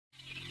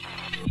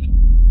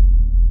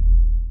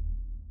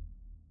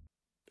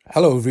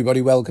Hello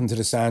everybody, welcome to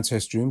the Sound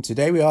Test Room.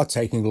 Today we are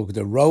taking a look at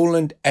the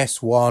Roland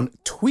S1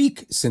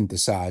 Tweak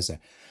synthesizer.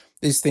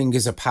 This thing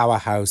is a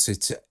powerhouse.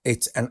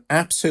 It's an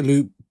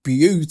absolute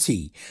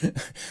beauty.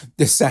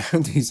 The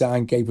sound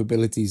design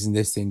capabilities in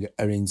this thing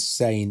are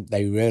insane.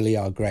 They really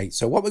are great.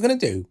 So what we're going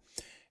to do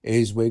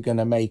is we're going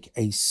to make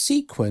a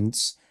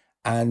sequence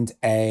and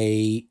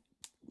a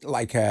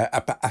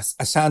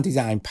sound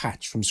design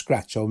patch from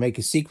scratch. So we'll make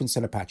a sequence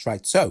and a patch,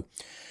 right? So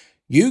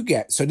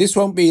this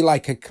won't be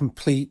like a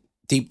complete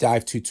deep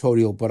dive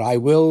tutorial, but I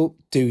will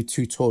do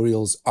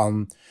tutorials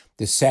on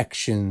the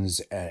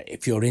sections.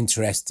 If you're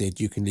interested,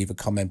 you can leave a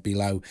comment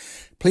below.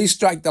 Please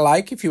strike the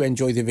like if you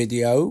enjoy the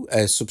video,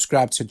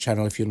 subscribe to the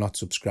channel if you're not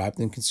subscribed,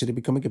 and consider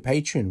becoming a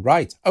patron.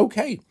 Right,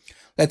 okay,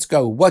 let's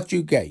go. What do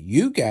you get?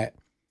 You get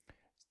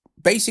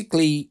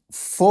basically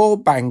 4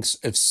 banks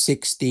of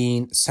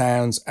 16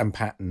 sounds and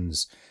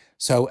patterns.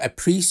 So a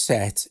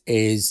preset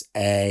is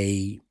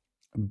a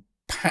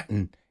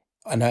pattern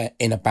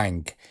in a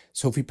bank.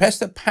 So if we press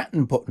the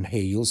pattern button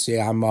here, you'll see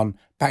I'm on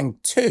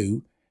bank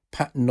 2,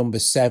 pattern number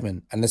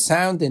 7, and the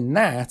sound in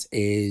that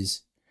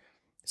is,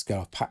 let's go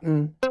off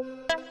pattern.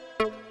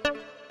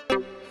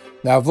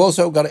 Now I've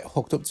also got it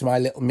hooked up to my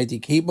little MIDI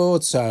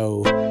keyboard,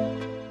 so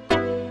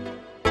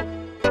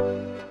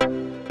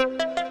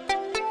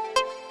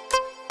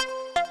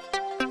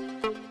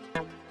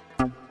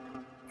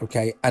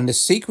okay, and the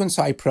sequence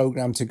I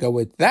programmed to go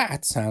with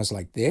that sounds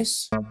like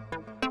this.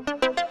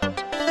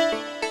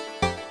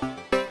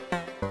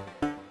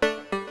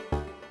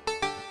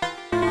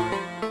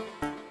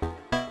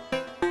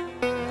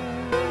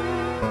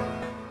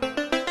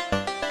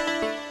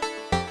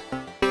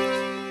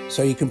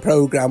 So you can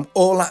program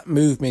all that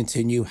movement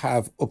and you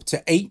have up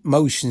to 8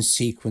 motion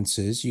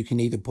sequences. You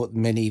can either put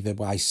them in either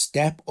by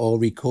step or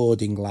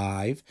recording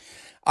live.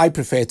 I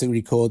prefer to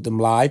record them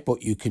live,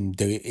 but you can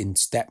do it in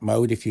step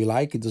mode if you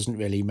like. It doesn't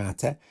really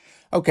matter.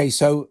 Okay,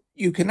 so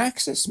you can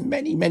access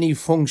many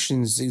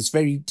functions. It's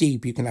very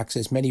deep. You can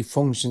access many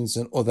functions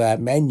and other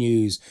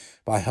menus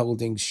by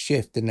holding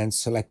shift and then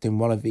selecting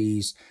one of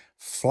these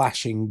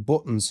flashing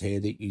buttons here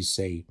that you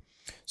see.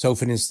 So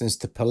for instance,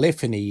 the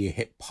polyphony, you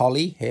hit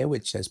poly here,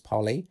 which says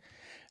poly,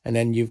 and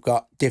then you've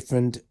got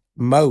different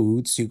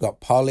modes. You've got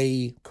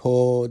poly,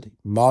 chord,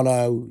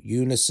 mono,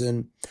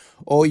 unison,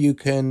 or you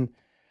can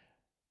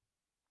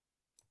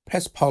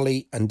press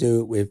poly and do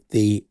it with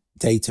the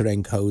data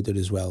encoder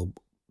as well,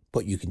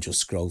 but you can just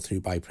scroll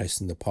through by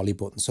pressing the poly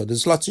button. So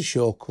there's lots of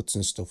shortcuts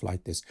and stuff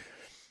like this.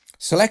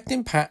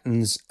 Selecting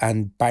patterns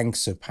and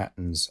banks of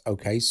patterns.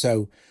 Okay,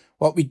 so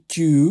what we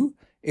do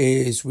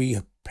is we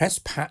press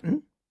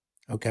pattern.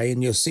 Okay,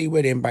 and you'll see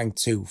we're in bank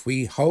 2. If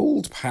we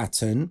hold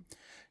pattern,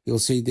 you'll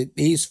see that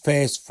these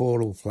first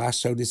 4 will flash.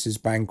 So this is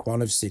bank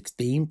 1 of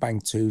 16,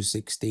 bank 2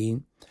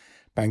 16,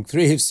 bank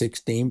 3 of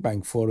 16,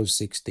 bank 4 of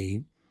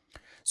 16.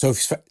 So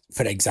if,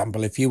 for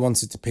example, if you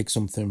wanted to pick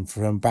something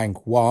from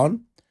bank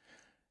 1,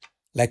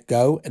 let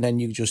go, and then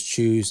you just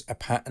choose a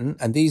pattern.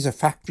 And these are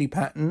factory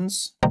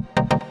patterns.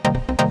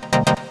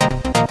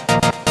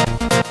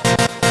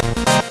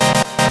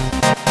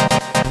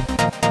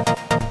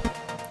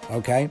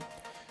 Okay.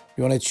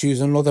 You want to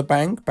choose another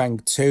bank.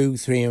 Bank 2,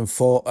 3, and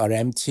 4 are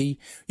empty.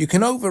 You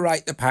can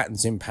overwrite the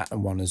patterns in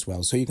pattern 1 as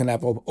well. So you can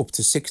have up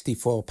to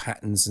 64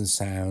 patterns and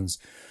sounds.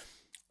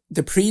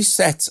 The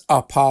presets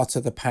are part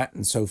of the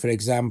pattern. So for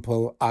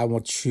example, I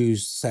will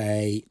choose,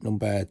 say,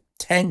 number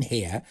 10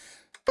 here.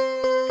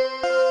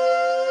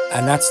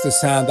 And that's the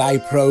sound I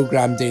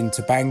programmed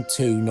into bank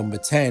 2, number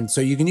 10. So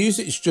you can use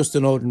it as just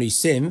an ordinary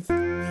synth.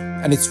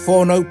 And it's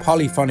 4-note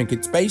polyphonic.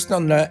 It's based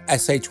on the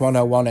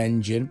SH101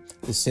 engine,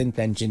 the synth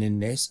engine in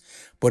this,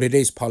 but it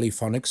is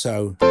polyphonic,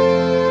 so 4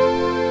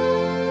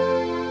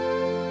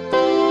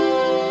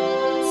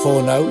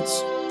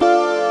 notes.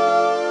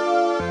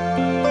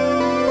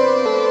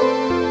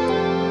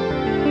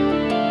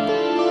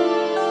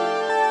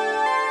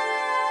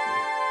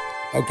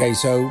 Okay,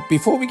 so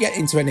before we get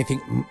into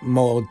anything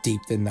more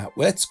deep than that,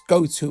 let's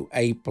go to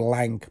a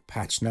blank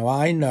patch. Now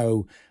I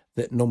know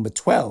that number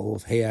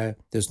 12 here,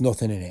 there's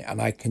nothing in it, and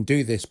I can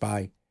do this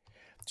by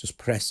just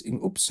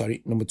pressing,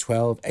 number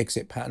 12,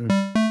 exit pattern,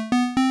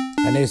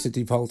 and there's the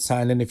default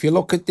sound. And if you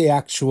look at the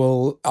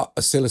actual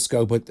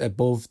oscilloscope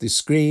above the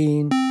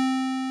screen,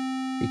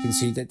 you can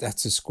see that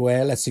that's a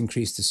square. Let's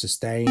increase the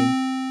sustain.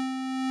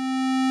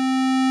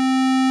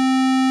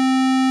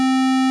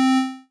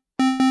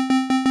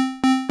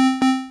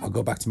 I'll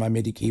go back to my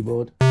MIDI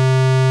keyboard.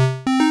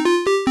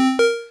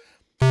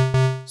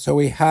 So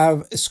we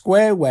have a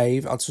square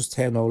wave. I'll just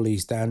turn all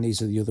these down.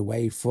 These are the other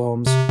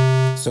waveforms.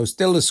 So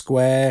still a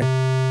square,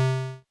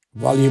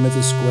 volume of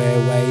the square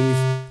wave.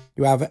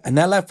 You have an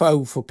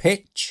LFO for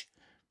pitch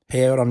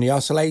here on the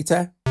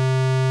oscillator.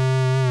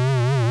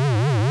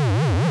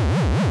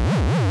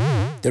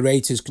 The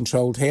rate is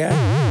controlled here.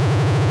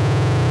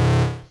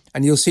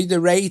 And you'll see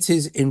the rate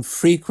is in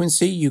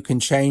frequency. You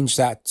can change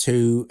that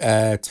to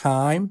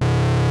time.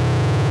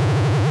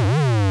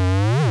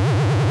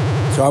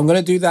 So I'm going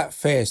to do that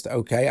first,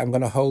 okay? I'm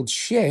going to hold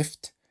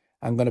shift.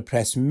 I'm going to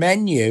press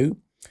menu,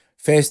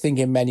 First thing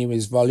in menu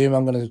is volume.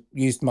 I'm going to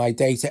use my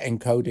data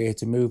encoder here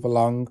to move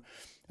along.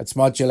 That's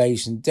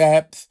modulation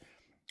depth.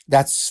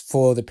 That's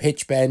for the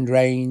pitch bend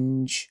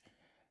range.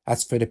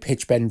 That's for the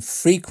pitch bend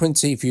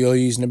frequency. If you're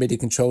using a MIDI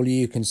controller,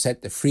 you can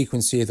set the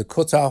frequency of the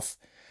cutoff.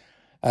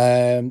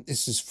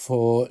 This is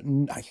for,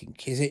 I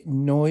think, is it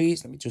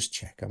noise? Let me just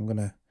check. I'm going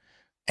to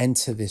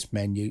enter this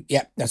menu.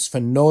 Yeah, that's for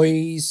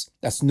noise.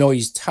 That's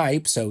noise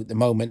type. So at the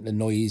moment, the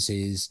noise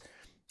is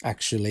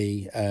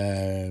actually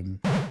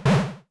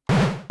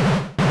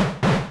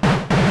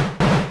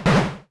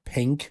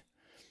pink.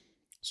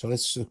 So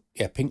let's,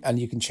 yeah, pink. And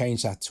you can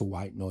change that to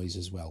white noise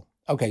as well.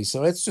 Okay,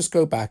 so let's just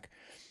go back.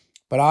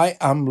 But I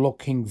am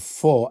looking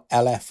for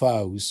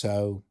LFO.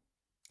 So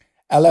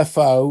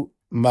LFO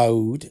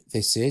mode,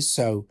 this is.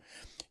 So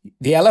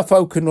the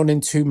LFO can run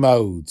in 2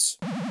 modes.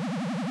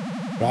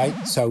 Right?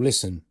 So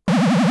listen.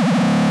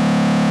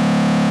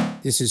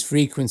 This is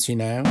frequency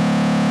now.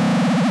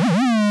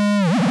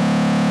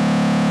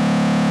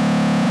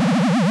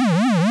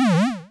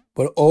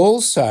 But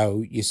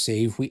also, you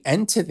see, if we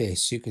enter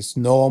this, it's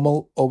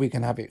normal, or we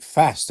can have it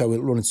fast. So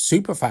it'll run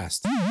super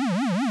fast.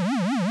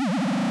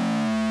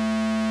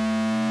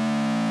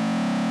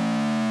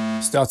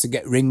 Start to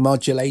get ring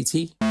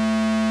modulaty.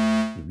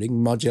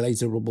 Ring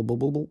modulator.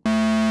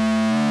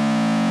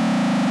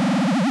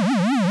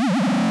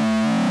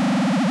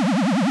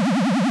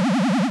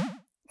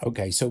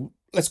 Okay, so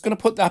let's going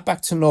to put that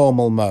back to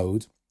normal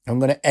mode. I'm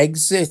going to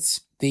exit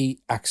the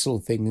axle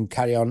thing and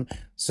carry on.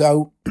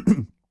 So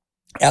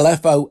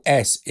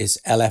LFOS is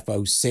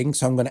LFO sync.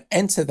 So I'm going to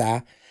enter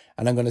that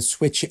and I'm going to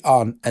switch it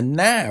on. And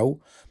now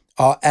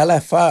our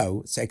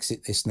LFO, let's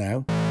exit this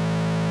now,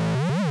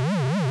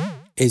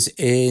 is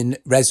in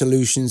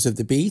resolutions of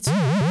the beat.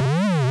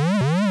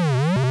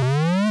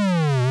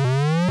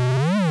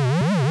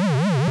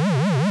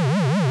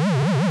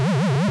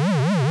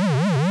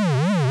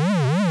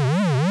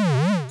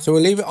 So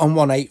we'll leave it on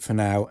 1.8 for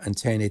now and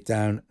turn it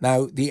down.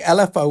 Now, the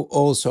LFO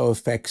also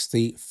affects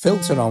the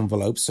filter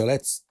envelope. So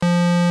let's...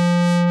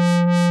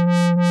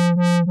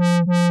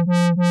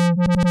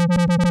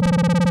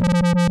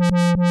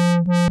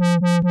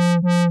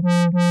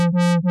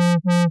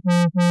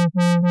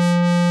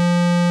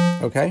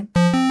 Okay.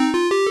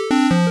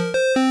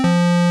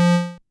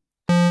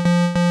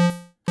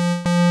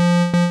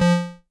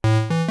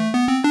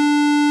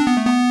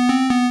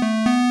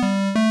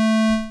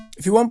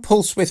 If you want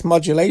pulse width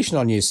modulation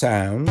on your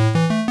sound,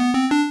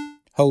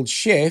 hold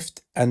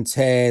shift and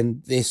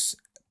turn this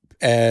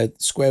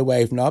square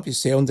wave knob. You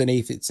see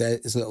underneath it's a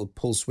little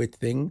pulse width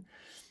thing.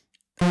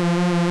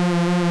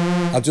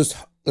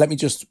 Let me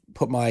just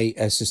put my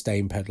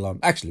sustain pedal on.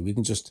 Actually, we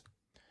can just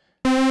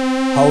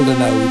hold a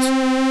note.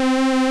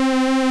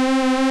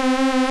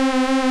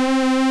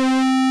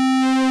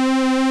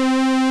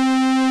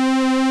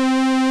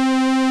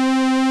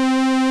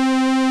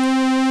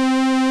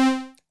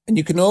 And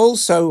you can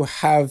also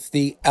have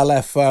the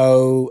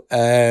LFO,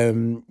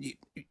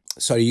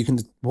 you can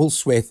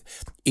pulse width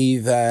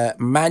either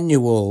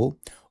manual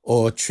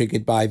or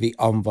triggered by the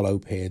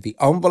envelope here. The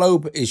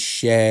envelope is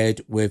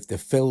shared with the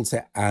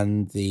filter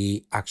and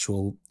the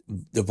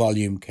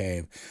volume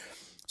curve.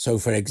 So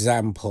for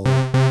example,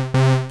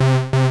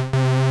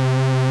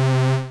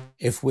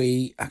 if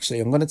we, I'm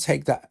going to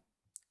take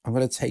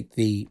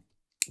the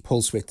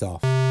pulse width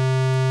off.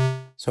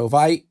 So if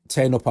I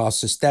turn up our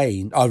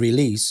sustain, our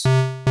release,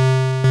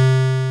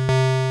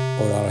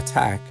 or our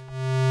attack,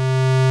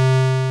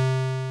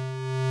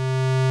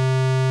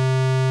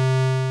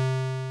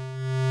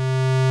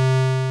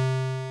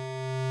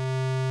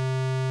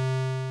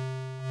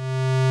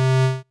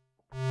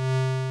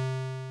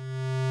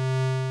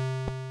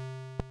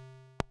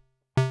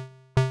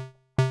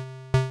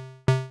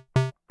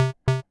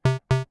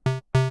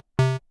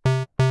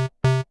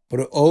 but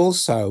it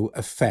also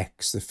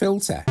affects the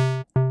filter,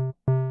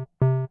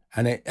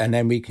 and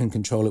then we can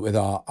control it with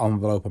our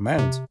envelope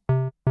amount.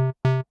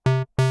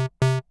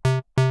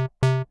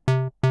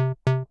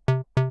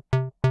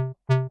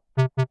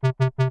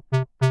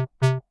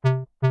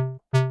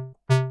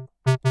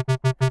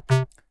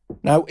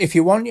 Now, if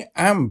you want your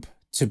amp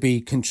to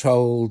be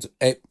controlled,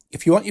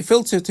 if you want your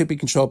filter to be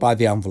controlled by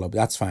the envelope,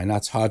 that's fine,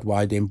 that's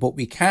hardwired in, but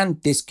we can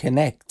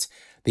disconnect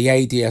the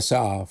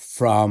ADSR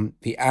from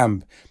the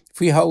amp. If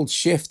we hold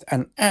shift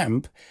and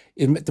amp,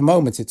 at the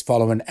moment it's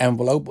following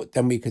envelope, but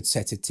then we could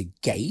set it to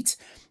gate,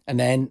 and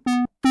then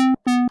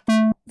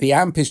the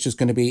amp is just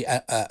going to be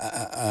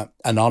an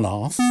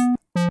on-off,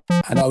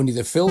 and only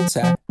the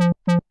filter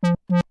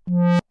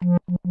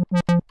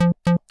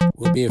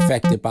will be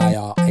affected by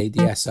our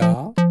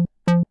ADSR.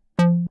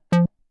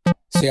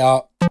 See,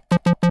 our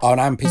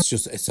amp is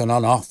it's an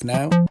on-off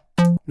now,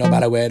 no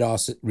matter where our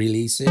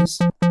release is.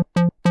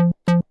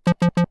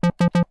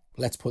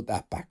 Let's put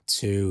that back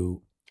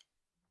to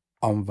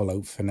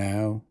envelope for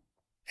now.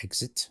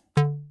 Exit.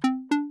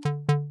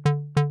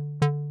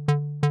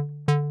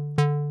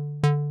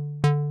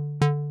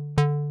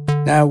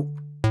 Now,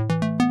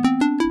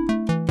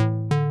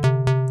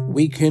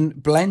 we can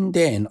blend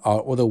in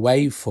our other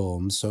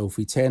waveforms. So if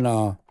we turn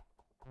our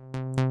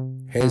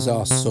Here's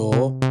our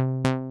saw,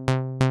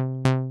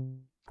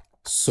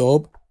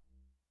 sub,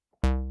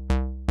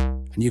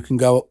 and you can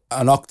go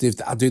an octave.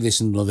 I'll do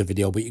this in another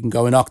video, but you can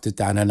go an octave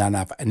down and then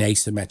have an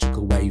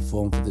asymmetrical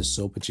waveform for the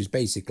sub, which is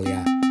basically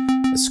a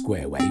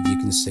square wave. You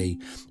can see,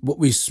 but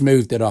we've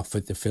smoothed it off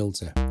with the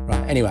filter.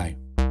 Right, anyway,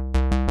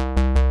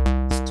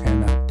 let's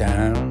turn that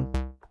down.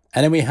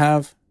 And then we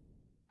have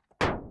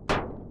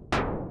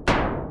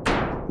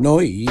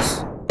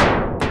noise.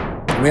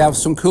 We have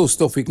some cool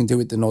stuff we can do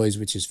with the noise,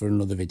 which is for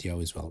another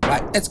video as well.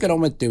 Right, let's get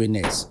on with doing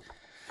this.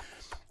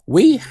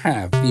 We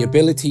have the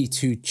ability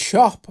to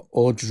chop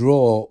or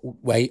draw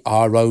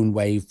our own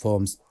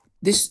waveforms.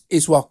 This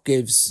is what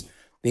gives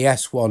the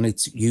S1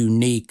 its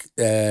unique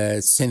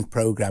synth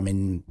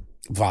programming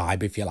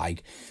vibe, if you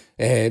like.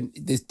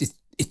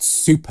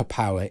 Its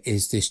superpower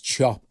is this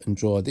chop and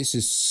draw. This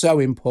is so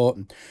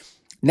important.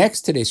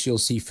 Next to this, you'll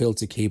see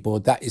filter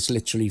keyboard. That is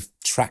literally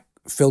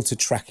filter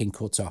tracking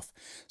cut off.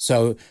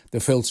 So the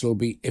filter will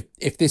be,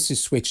 if this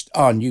is switched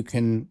on, you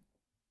can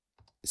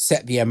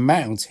set the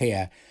amount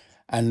here.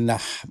 And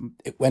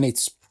when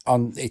it's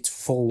on its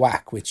full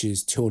whack, which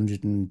is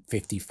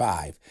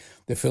 255,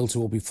 the filter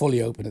will be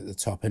fully open at the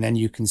top. And then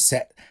you can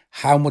set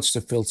how much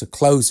the filter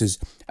closes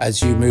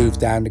as you move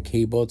down the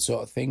keyboard,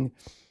 sort of thing.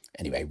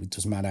 Anyway, it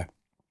doesn't matter.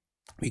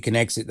 We can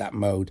exit that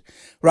mode.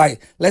 Right,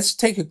 let's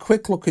take a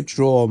quick look at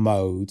draw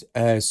mode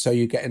so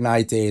you get an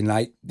idea. And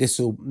like, this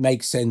will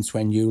make sense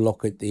when you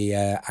look at the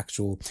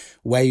actual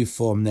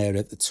waveform there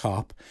at the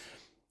top.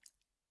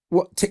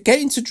 To get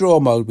into draw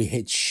mode, we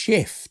hit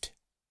Shift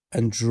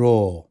and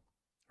draw.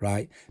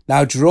 Right,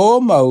 now draw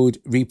mode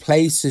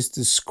replaces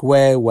the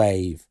square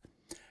wave.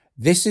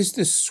 This is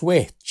the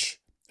switch.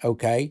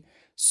 Okay,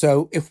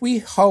 so if we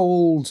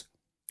hold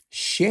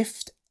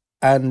Shift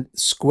and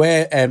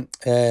square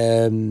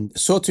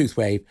sawtooth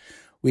wave,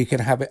 we can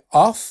have it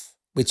off,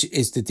 which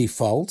is the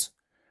default,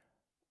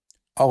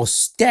 or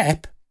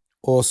step,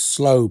 or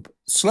slope.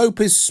 Slope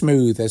is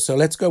smoother, so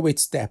let's go with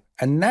step.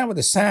 And now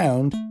the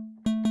sound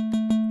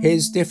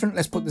is different.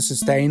 Let's put the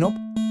sustain up.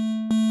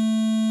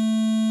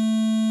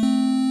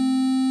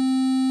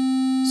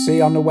 See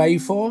on the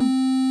waveform?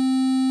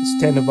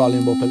 Let's turn the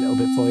volume up a little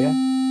bit for you.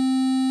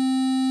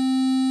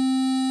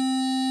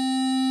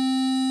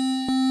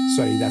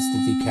 Sorry, that's the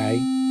decay.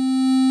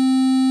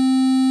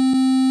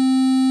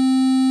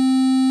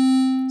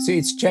 See,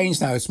 it's changed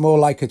now. It's more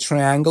like a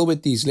triangle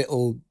with these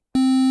little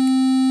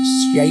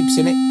shapes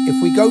in it.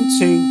 If we go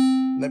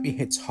to, let me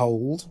hit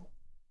hold.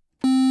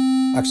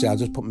 Actually, I'll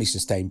just put my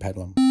sustain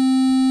pedal on.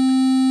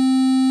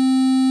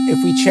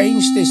 If we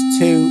change this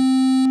to,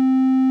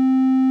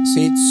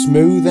 see, it's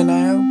smoother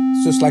now.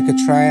 It's just like a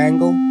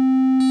triangle.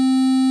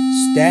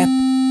 Step.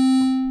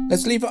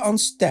 Let's leave it on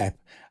step.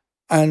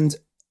 And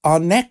our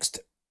next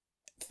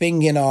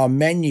thing in our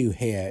menu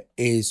here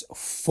is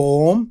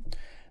form.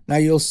 Now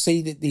you'll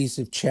see that these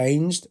have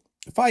changed.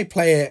 If I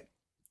play a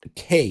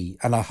key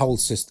and I'll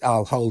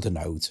hold a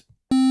note.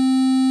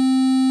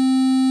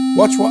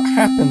 Watch what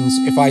happens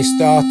if I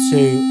start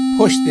to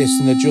push this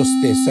and adjust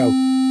this. So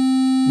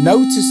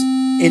notice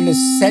in the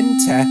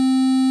center,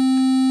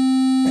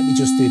 let me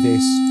just do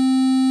this.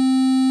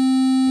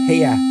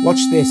 Here,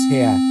 watch this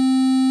here.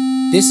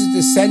 This is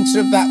the center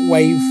of that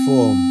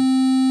waveform.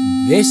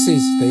 This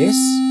is this.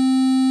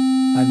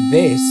 And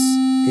this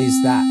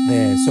is that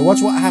there. So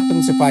watch what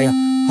happens if I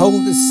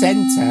hold the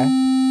center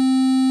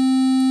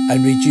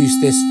and reduce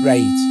this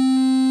rate.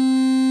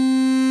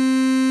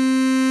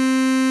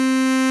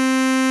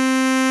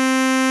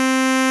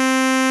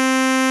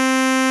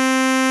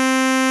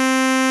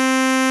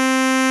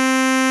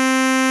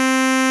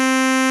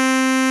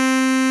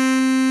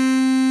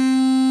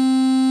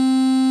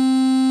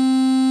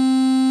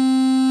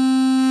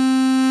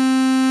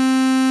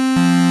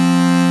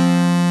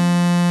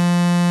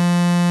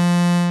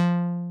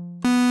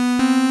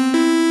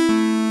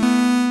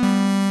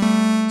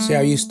 See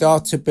how you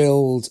start to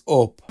build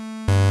up.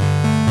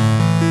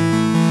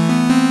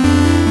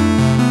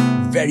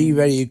 Very,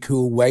 very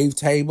cool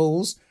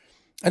wavetables.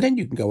 And then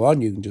you can go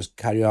on, you can just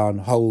carry on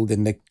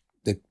holding the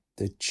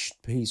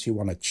piece you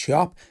want to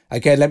chop.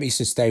 Again, let me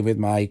sustain with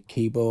my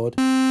keyboard.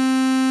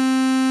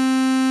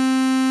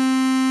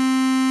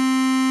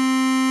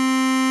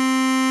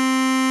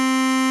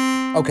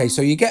 Okay,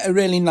 so you get a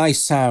really nice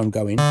sound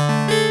going.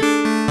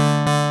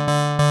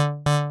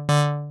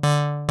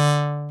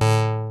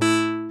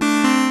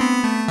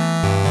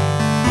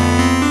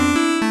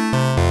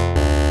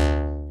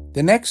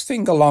 The next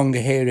thing along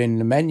here in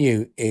the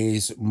menu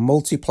is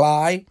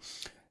multiply.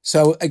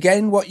 So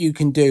again, what you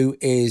can do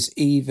is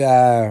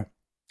either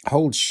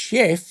hold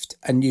Shift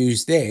and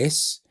use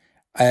this.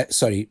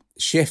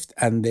 Shift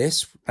and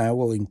this. Now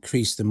we'll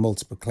increase the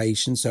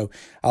multiplication. So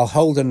I'll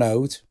hold a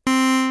note.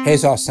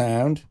 Here's our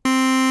sound.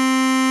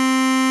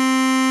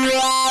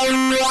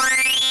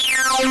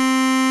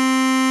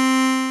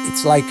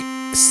 It's like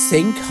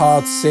sync,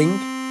 hard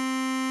sync.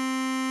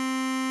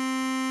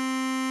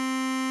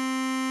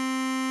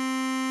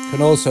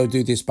 Can also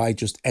do this by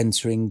just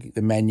entering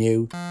the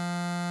menu.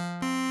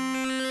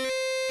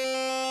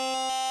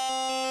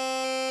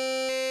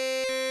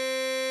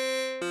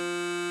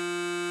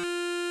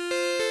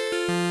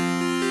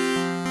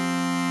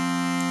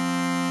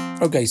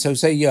 Okay, so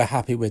say you're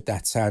happy with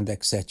that sound,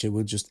 etc.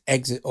 We'll just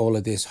exit all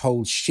of this,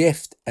 hold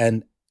Shift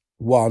and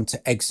 1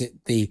 to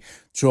exit the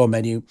draw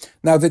menu.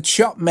 Now the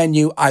chop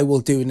menu I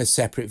will do in a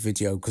separate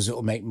video because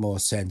it'll make more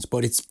sense,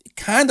 but it's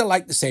kind of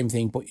like the same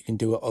thing, but you can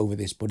do it over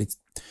this, but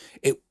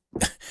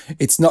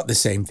it's not the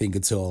same thing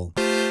at all.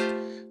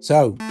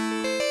 So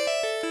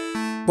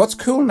what's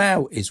cool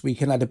now is we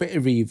can add a bit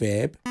of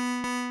reverb.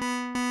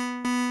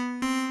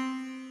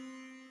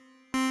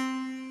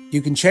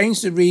 You can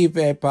change the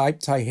reverb by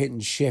hitting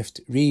Shift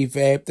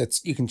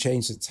reverb. You can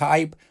change the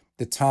type,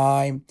 the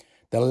time,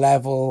 the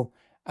level.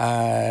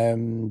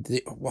 I'm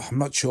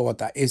not sure what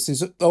that is.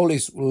 There's all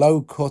this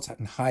low cut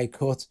and high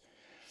cut,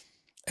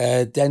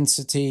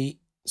 density.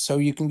 So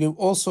you can do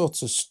all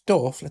sorts of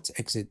stuff. Let's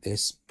exit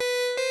this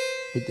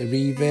with the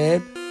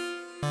reverb.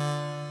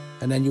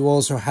 And then you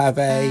also have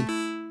a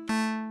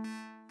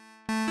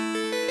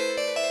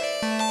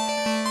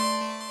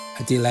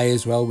delay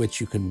as well, which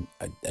you can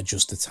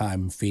adjust the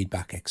time,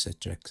 feedback,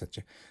 etc,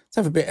 etc. Let's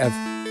have a bit of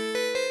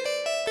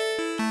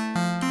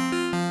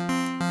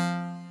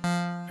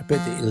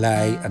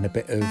delay and a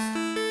bit of,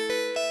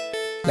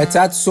 let's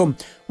add some.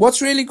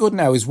 What's really good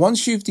now is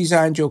once you've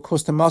designed your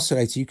custom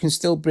oscillator, you can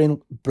still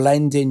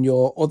blend in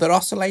your other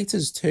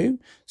oscillators too.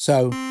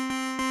 So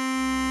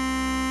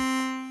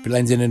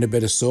blending in a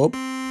bit of sub,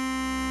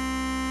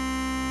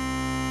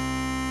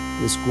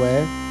 the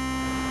square.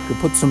 You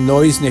can put some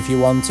noise in if you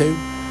want to.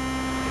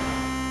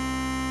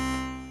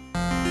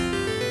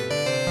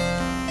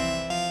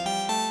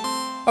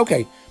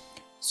 Okay,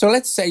 so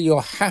let's say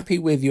you're happy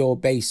with your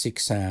basic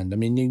sound. I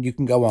mean, you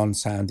can go on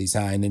sound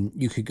design and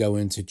you could go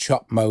into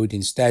chop mode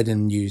instead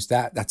and use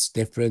that. That's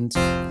different,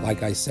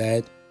 like I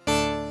said.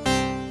 I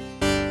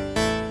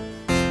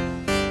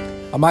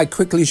might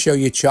quickly show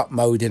you chop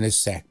mode in a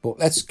sec, but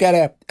let's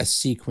get a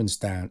sequence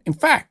down. In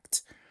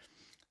fact,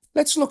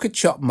 let's look at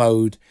chop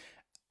mode.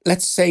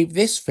 Let's save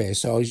this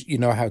first so you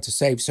know how to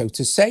save. So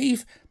to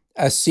save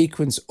a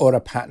sequence or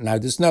a pattern, now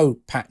there's no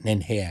pattern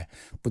in here,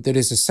 but there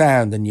is a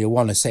sound and you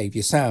want to save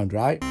your sound,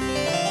 right?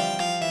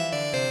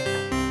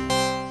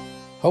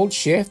 Hold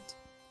Shift,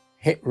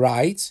 hit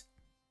right,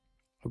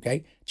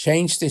 okay,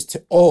 change this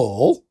to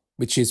all,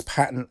 which is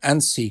pattern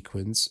and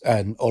sequence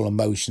and all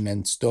emotion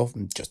and stuff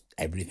and just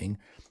everything,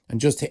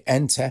 and just hit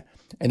enter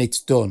and it's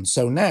done.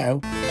 So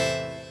now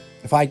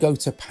if I go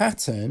to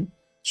pattern,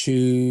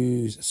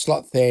 choose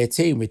slot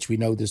 13, which we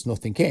know there's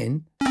nothing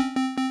in,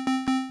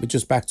 we're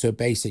just back to a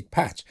basic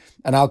patch.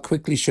 And I'll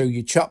quickly show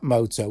you chop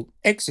mode. So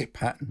exit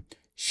pattern,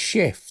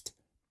 Shift,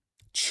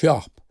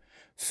 chop.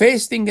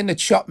 First thing in the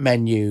chop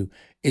menu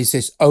is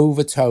this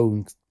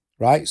overtone,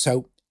 right?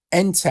 So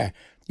enter.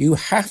 You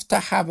have to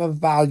have a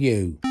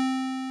value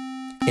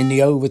in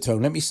the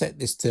overtone. Let me set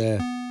this to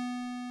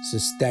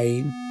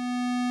sustain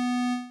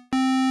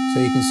so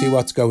you can see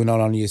what's going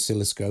on the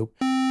oscilloscope.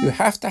 You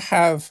have to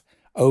have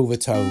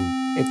overtone.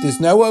 If there's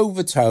no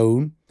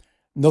overtone,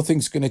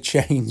 nothing's going to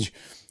change.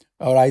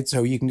 All right,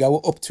 so you can go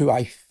up to,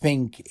 I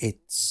think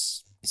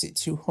is it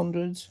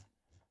 200?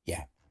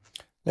 Yeah.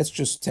 Let's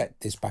just set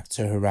this back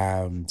to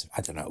around,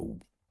 I don't know,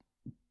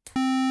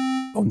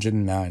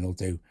 109 will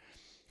do.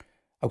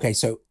 Okay,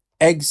 so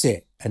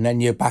exit, and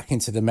then you're back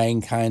into the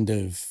main kind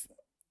of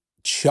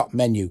chop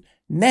menu.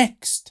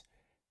 Next,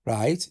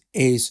 right,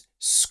 is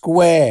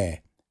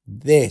square.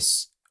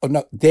 This, or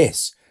not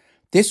this.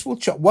 This will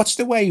chop. Watch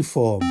the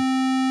waveform.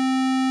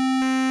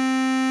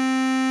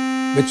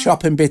 We're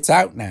chopping bits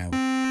out now.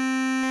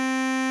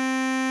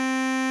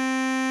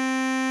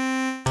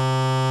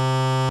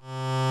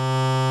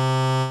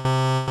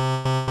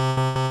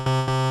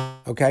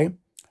 Okay,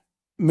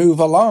 move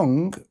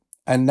along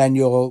and then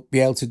you'll be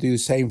able to do the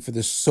same for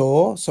the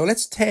saw. So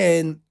let's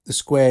turn the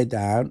square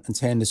down and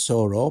turn the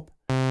saw up.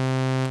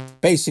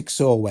 Basic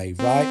saw wave,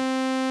 right?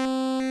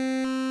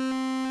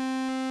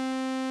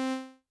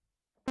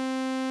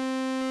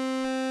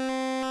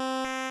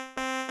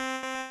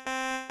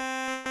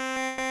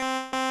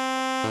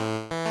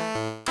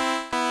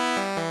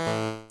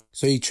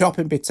 So you're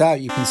chopping bits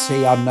out, you can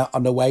see on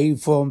the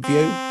waveform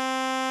view.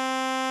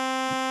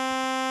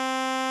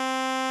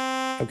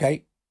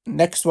 Okay,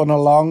 next one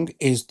along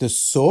is the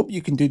sub.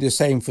 You can do the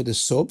same for the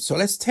sub. So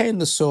let's turn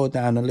the saw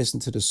down and listen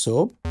to the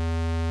sub.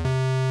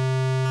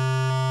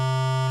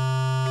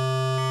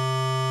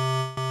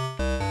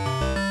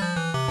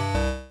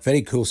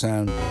 Very cool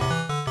sound.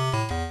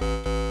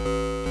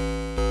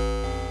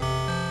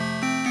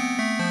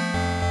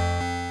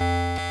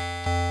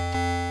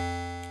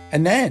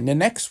 And then the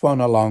next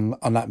one along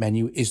on that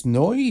menu is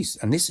noise.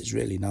 And this is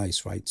really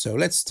nice, right? So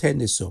let's turn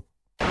this up.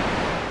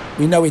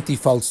 We know it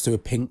defaults to a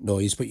pink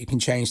noise, but you can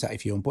change that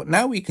if you want. But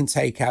now we can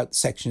take out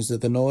sections of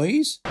the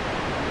noise.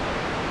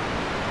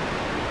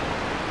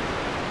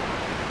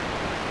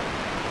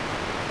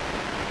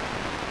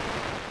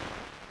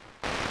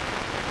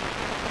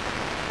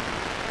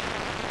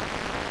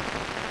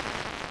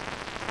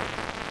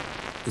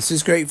 This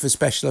is great for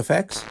special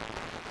effects.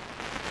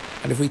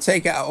 And if we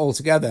take it out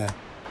altogether,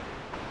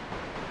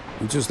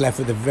 we're just left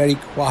with a very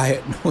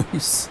quiet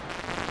noise.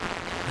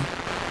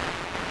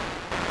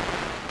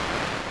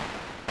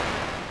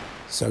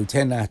 So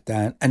turn that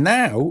down. And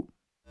now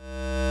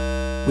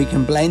we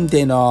can blend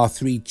in our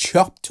 3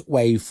 chopped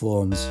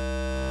waveforms.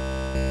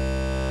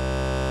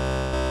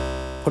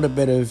 Put a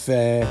bit of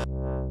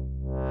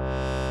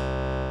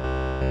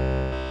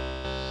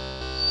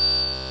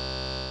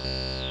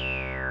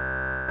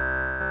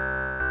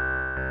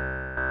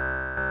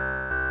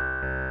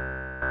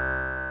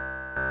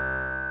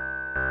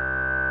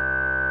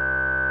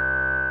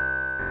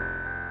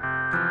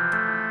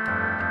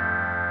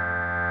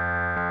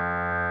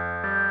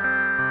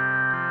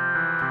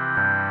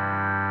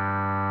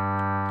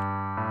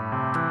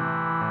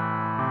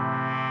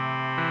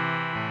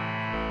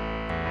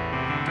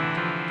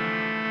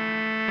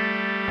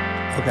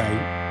okay,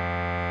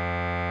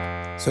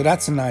 so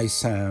that's a nice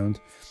sound.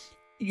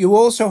 You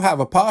also have,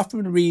 apart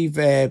from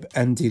reverb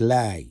and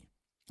delay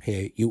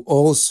here, you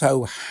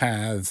also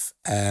have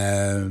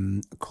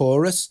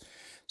chorus.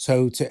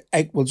 So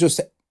we'll just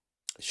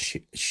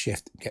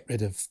shift, get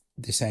rid of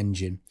this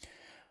engine.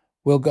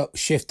 We'll go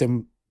shift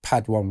and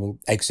pad 1 will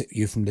exit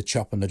you from the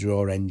chop and the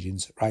draw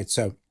engines, right?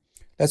 So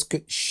let's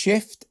get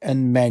shift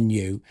and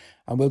menu,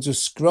 and we'll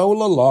just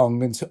scroll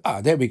along until,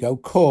 there we go,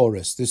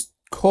 chorus. There's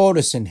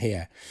chorus in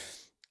here.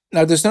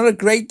 Now, there's not a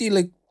great deal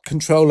of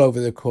control over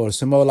the chorus,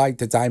 they're more like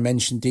the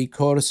Dimension D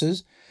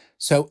choruses.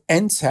 So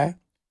enter,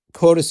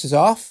 chorus is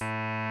off,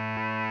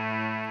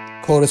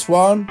 chorus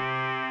 1,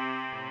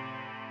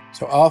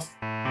 so off,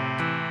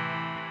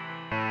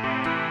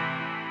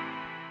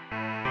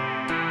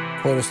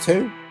 chorus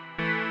 2,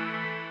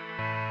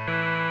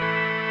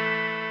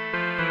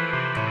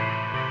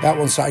 that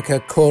one's like a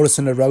chorus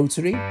and a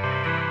rotary,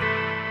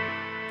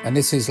 and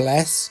this is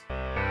less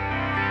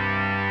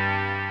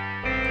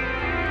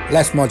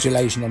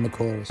modulation on the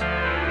chorus.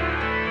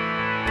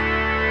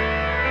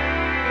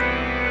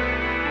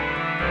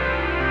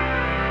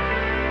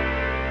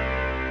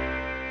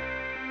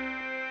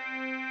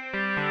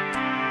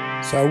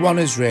 So 1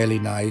 is really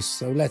nice.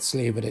 So let's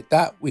leave it at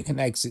that. We can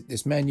exit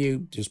this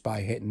menu just by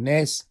hitting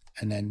this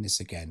and then this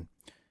again.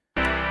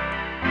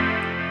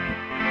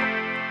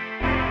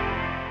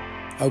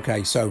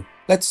 Okay, so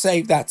let's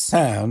save that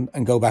sound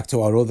and go back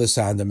to our other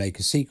sound and make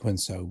a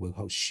sequence. So we'll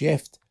go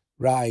shift,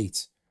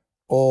 right,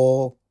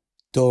 all,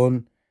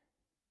 done,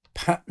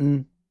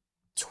 pattern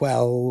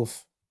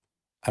 12,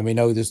 and we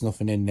know there's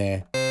nothing in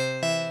there,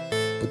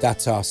 but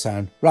that's our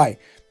sound. Right,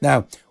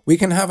 now we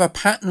can have a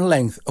pattern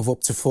length of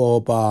up to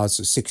 4 bars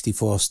or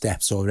 64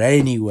 steps or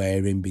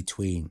anywhere in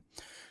between.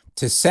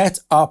 To set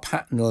our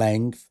pattern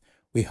length,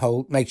 we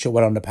make sure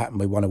we're on the pattern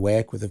we want to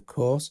work with, of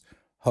course.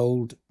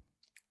 Hold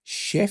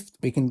shift,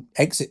 we can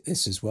exit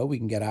this as well, we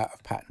can get out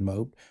of pattern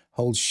mode.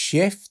 Hold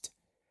shift,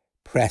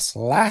 press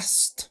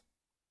last,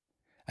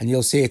 and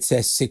you'll see it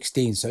says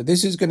 16. So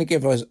this is going to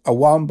give us a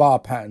 1 bar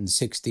pattern,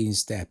 16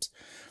 steps.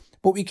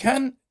 But we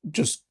can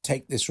just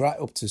take this right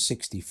up to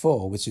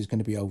 64, which is going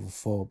to be over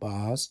 4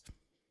 bars.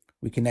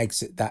 We can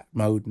exit that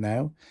mode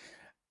now.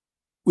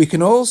 We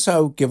can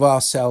also give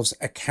ourselves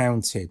a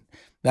counting.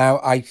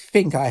 Now, I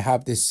think I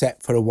have this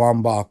set for a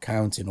 1 bar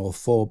counting or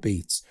 4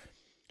 beats.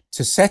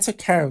 To set a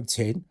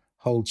counting,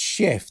 hold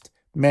shift,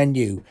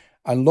 menu,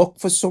 and look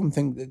for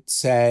something that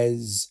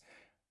says,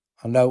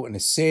 I know when I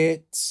see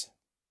it.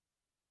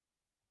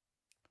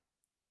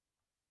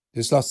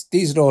 There's lots,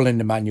 these are all in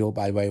the manual,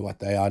 by the way, what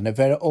they are, and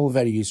they're all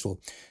very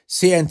useful.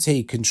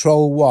 CNT,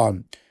 control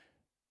 1,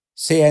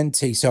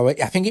 CNT, so I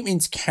think it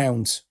means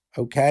count,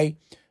 okay?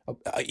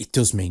 It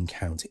does mean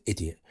count,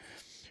 idiot.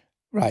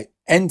 Right,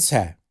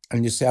 enter,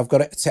 and you see I've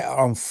got it set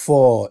on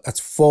 4, that's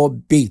 4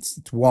 beats,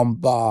 it's 1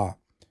 bar.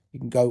 You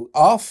can go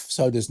off,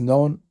 so there's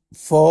none,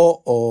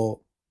 4 or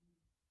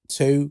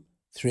 2,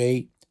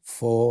 3,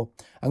 4.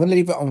 I'm going to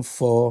leave it on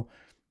 4.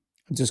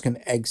 I'm just going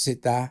to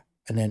exit that.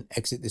 And then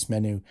exit this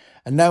menu.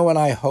 And now when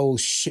I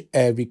hold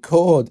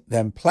record,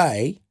 then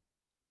play,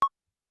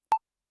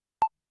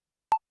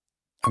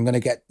 I'm going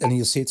to get, and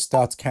you'll see it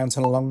starts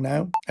counting along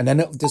now. And then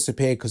it'll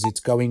disappear because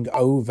it's going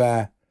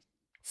over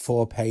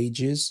 4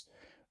 pages.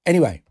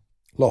 Anyway,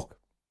 look,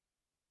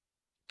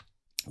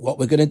 what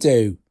we're going to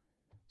do,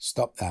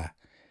 stop there,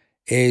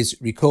 is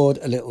record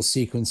a little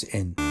sequence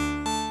in.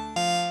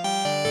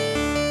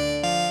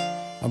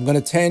 I'm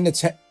going to turn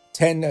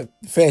the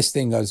first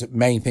thing, the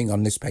main thing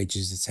on this page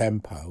is the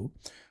tempo.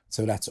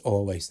 So that's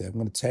always there. I'm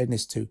going to turn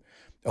this to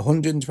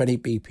 120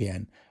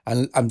 BPM.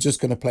 And I'm just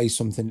going to play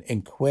something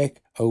in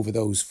quick over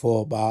those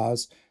 4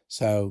 bars.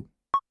 So.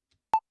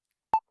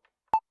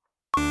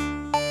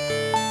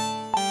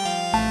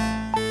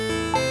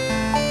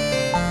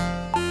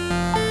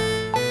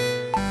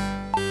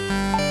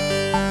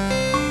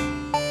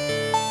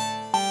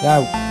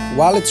 Now,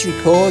 while it's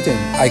recording,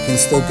 I can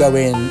still go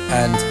in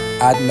and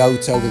add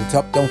notes over the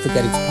top. Don't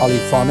forget it's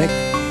polyphonic.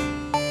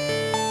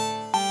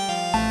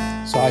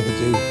 So I could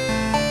do.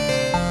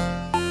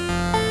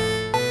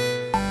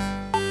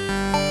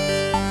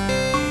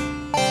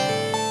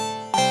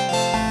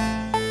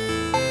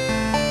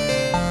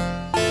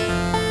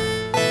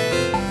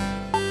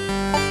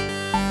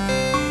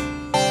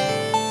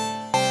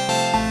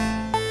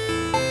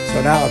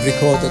 So now I've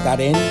recorded that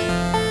in.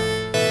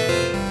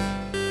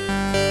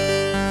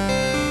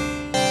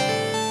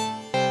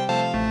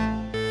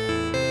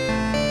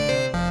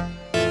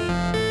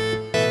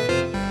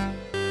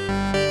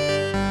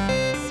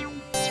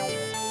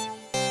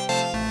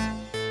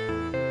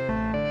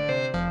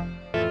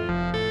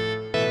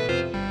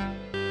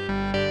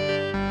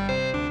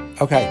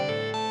 Okay.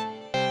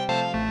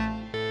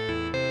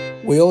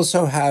 We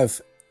also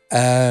have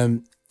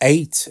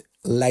 8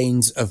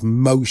 lanes of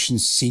motion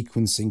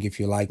sequencing, if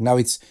you like. Now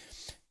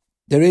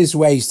there is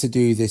ways to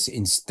do this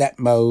in step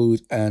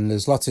mode, and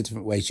there's lots of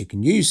different ways you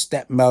can use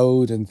step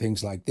mode and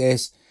things like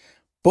this.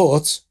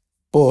 But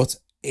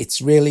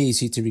it's really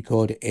easy to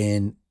record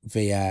in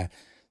via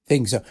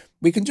things. So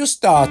we can just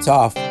start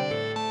off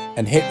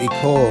and hit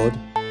record,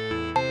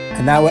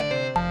 and now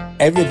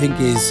everything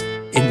is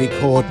in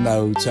record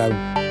mode. So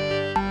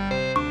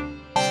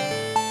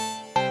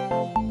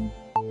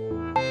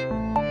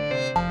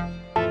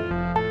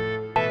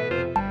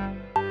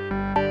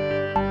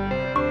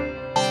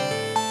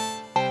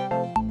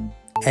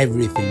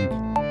everything.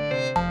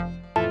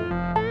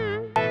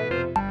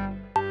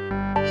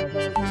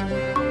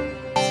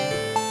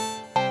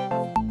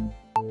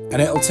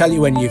 And it'll tell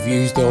you when you've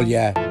used all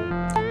your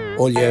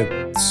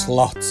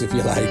slots, if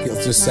you like.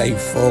 It'll just say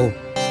full.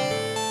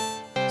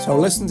 So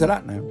listen to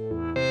that now.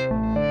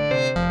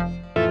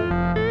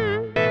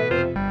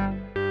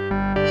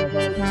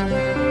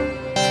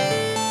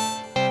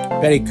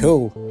 Very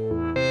cool.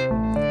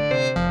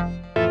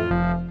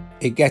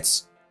 It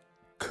gets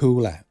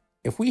cooler.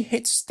 If we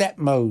hit step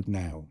mode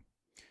now,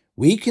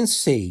 we can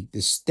see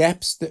the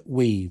steps that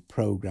we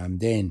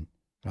programmed in,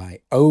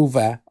 right,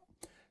 over.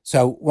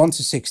 So 1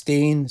 to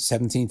 16,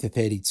 17 to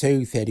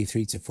 32,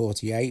 33 to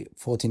 48,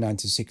 49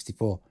 to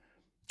 64.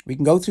 We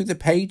can go through the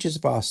pages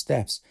of our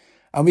steps,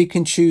 and we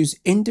can choose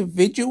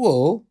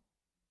individual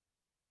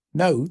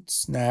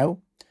notes now.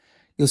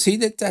 You'll see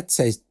that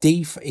says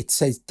D, it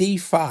says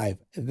D5.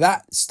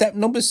 That step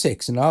number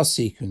 6 in our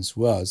sequence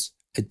was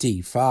a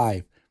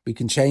D5. We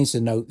can change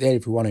the note there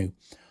if we want to.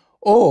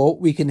 Or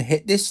we can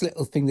hit this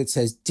little thing that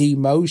says D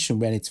motion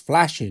when it's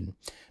flashing,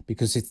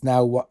 because it's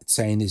now what it's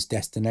saying is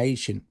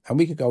destination. And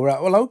we could go,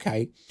 right, well,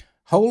 okay,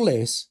 hold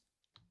this,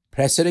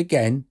 press it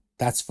again.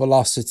 That's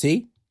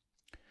velocity.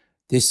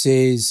 This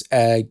is,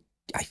 I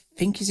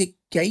think, is it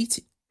gate?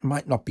 It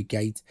might not be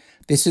gate.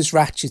 This is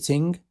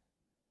ratcheting.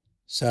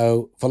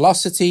 So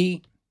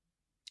velocity,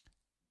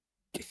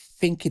 I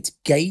think it's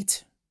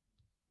gate.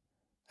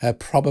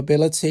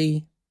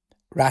 Probability,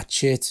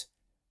 ratchet.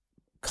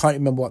 Can't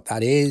remember what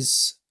that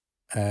is.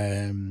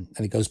 And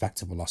it goes back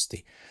to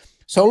velocity.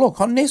 So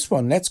look, on this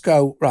one, let's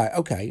go, right,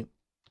 okay.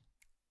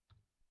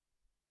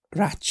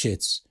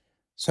 Ratchets.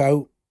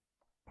 So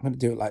I'm going to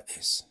do it like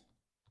this.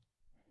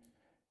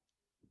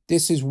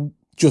 This is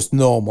just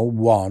normal,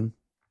 1.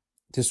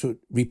 This would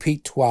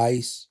repeat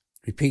twice,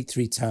 repeat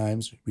 3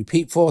 times,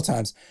 repeat 4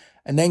 times,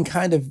 and then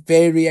kind of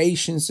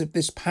variations of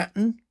this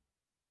pattern.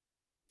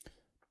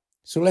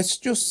 So let's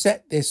just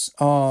set this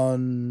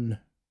on,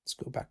 let's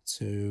go back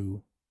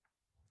to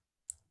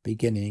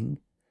beginning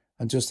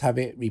and just have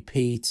it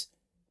repeat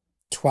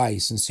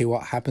twice and see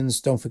what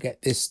happens. Don't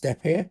forget this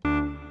step here.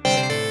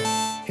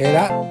 Hear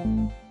that?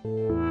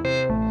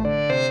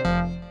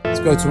 Let's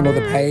go to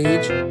another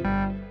page.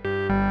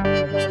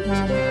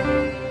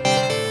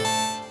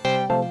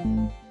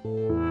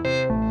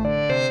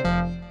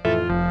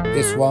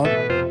 This one.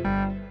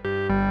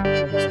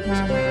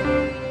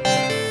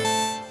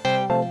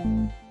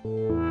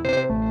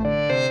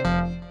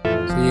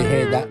 So you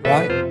hear that,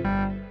 right?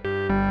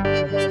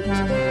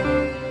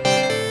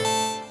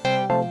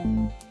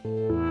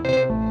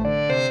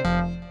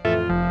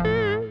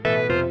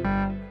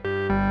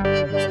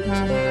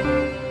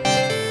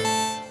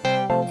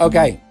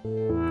 Okay,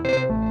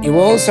 you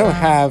also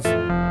have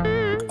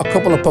a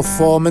couple of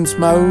performance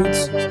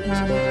modes,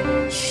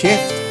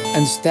 shift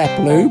and step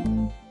loop.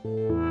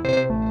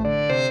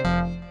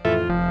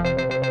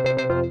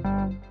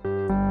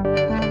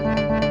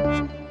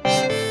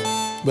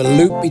 We'll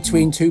loop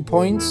between 2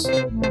 points.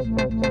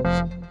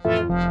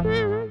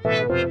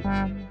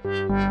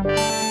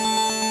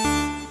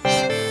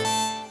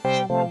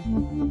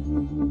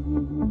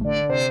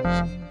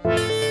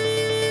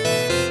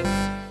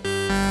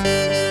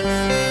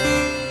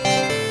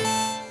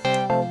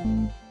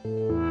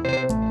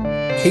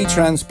 Key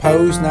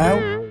transpose now,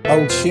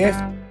 hold shift.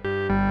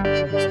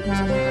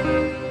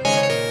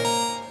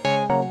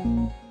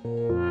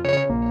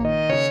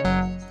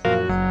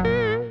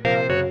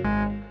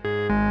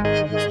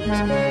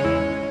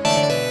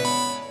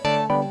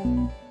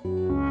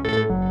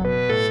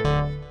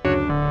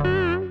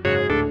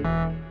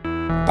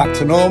 Back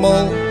to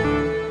normal.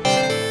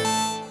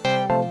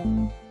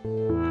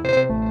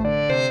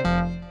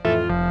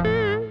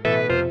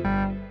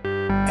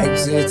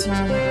 Exit.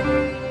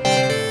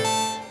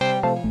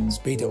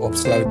 Speed it up,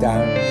 slow it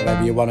down,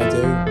 whatever you want to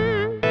do.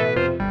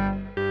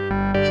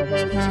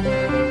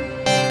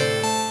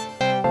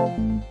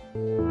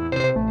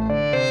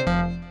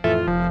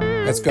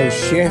 Let's go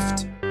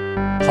shift.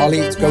 Poly,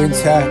 let's go into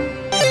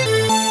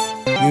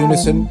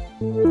unison.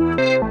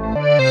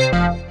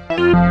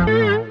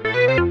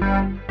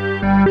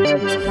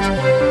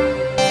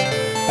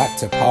 Back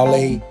to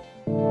poly.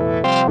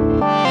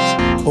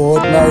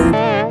 Chord mode.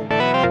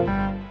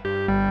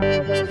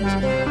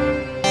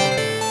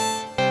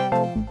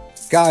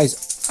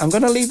 Guys, I'm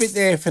going to leave it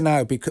there for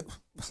now because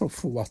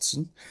for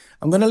Watson.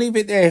 I'm going to leave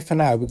it there for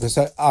now because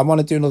I want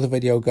to do another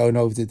video going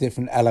over the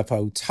different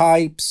LFO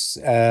types,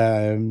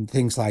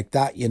 things like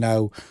that, you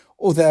know,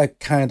 other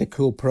kind of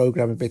cool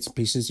programming bits and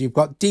pieces. You've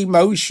got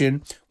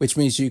demotion, which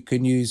means you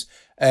can use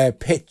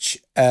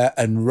pitch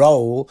and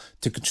roll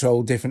to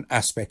control different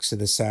aspects of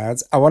the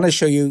sounds. I want to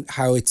show you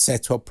how it's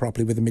set up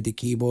properly with a MIDI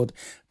keyboard.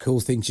 Cool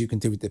things you can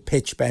do with the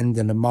pitch bend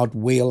and the mod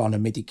wheel on a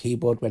MIDI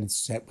keyboard when it's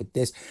set with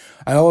this.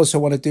 I also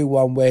want to do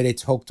one where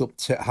it's hooked up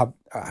to have.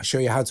 I'll show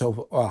you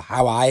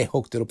how I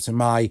hooked it up to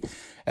my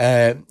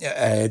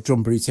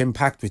Drum Brute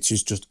Impact, which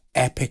is just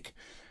epic.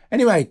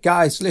 Anyway,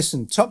 guys,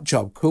 listen, top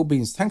job, cool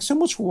beans. Thanks so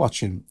much for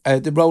watching.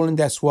 The Roland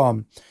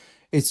S1,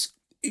 it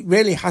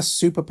really has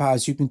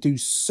superpowers. You can do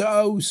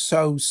so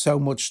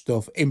much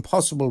stuff.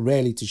 Impossible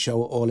really to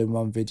show it all in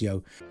one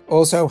video.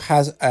 Also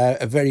has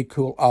a very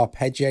cool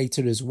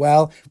arpeggiator as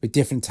well with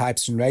different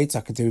types and rates.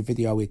 I could do a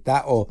video with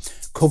that or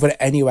cover it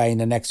anyway in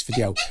the next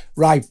video.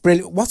 Right,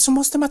 brilliant. What's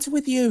the matter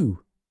with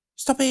you?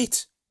 Stop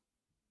it.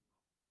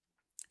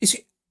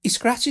 He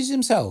scratches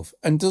himself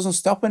and doesn't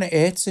stop when it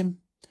hurts him.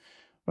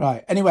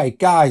 Right, anyway,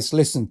 guys,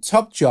 listen,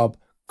 top job,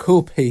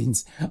 cool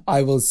beans.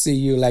 I will see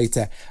you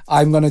later.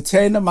 I'm going to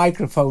turn the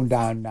microphone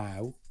down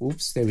now.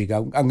 Oops, there we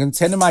go. I'm going to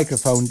turn the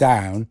microphone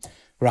down.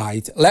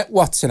 Right, let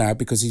Watson out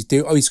because he's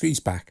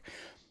back.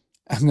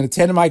 I'm going to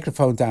turn the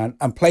microphone down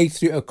and play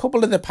through a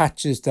couple of the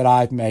patches that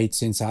I've made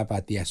since I've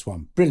had the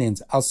S1.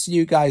 Brilliant. I'll see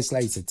you guys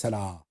later.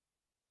 Ta-da.